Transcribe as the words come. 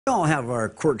We all have our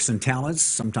quirks and talents.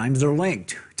 Sometimes they're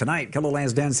linked. Tonight,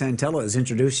 KELOLAND's Dan Santella is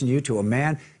introducing you to a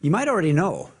man you might already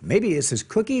know. Maybe it's his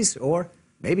cookies, or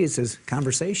maybe it's his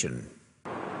conversation.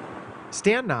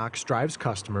 Stan Knox drives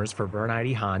customers for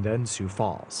Bernardi Honda in Sioux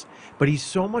Falls. But he's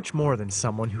so much more than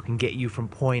someone who can get you from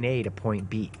point A to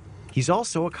point B. He's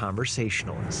also a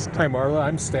conversationalist. Hi, Marla.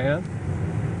 I'm Stan.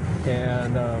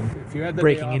 And if you had the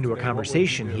Breaking into a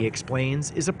conversation, he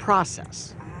explains, is a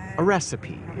process. A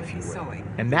recipe, if you will.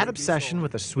 And that obsession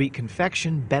with a sweet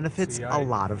confection benefits a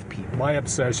lot of people. My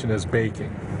obsession is baking.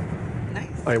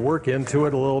 Nice. I work into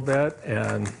it a little bit,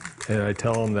 and I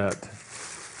tell them that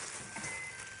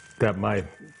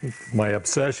my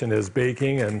obsession is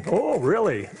baking, and oh,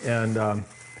 really? And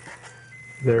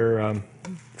they're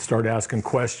start asking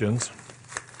questions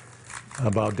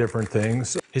about different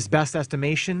things. His best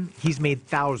estimation, he's made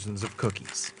thousands of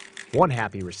cookies. One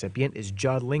happy recipient is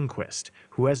Judd Lindquist,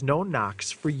 who has known Knox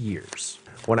for years.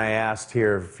 When I asked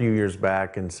here a few years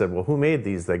back and said, well, who made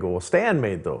these? They go, well, Stan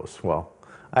made those. Well,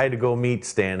 I had to go meet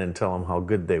Stan and tell him how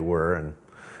good they were, and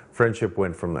friendship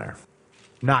went from there.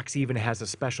 Knox even has a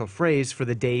special phrase for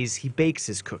the days he bakes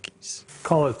his cookies.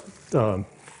 Call it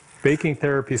Baking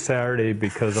Therapy Saturday,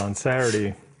 because on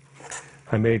Saturday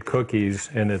I made cookies,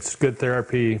 and it's good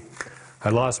therapy. I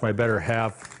lost my better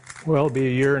half. Well, it'll be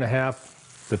a year and a half,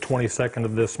 the 22nd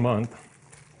of this month.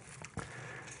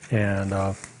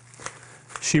 And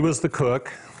she was the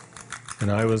cook,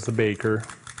 and I was the baker.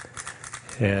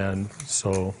 And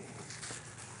so,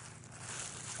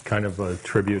 kind of a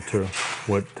tribute to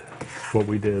what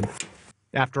we did.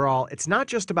 After all, it's not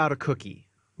just about a cookie,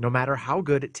 no matter how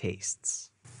good it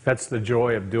tastes. That's the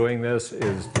joy of doing this,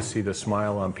 is to see the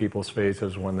smile on people's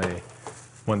faces when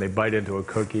they bite into a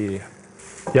cookie.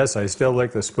 Yes, I still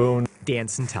lick the spoon. Dan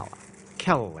Santella,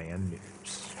 KELOLAND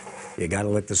News. You gotta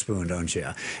lick the spoon, don't you?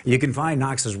 You can find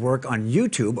Knox's work on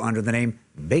YouTube under the name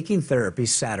Baking Therapy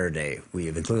Saturday. We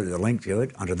have included a link to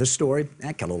it under this story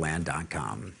at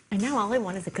KELOLAND.com. And now all I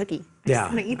want is a cookie.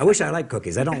 Yeah, I wish I liked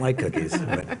cookies. I don't like cookies,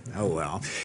 but oh well.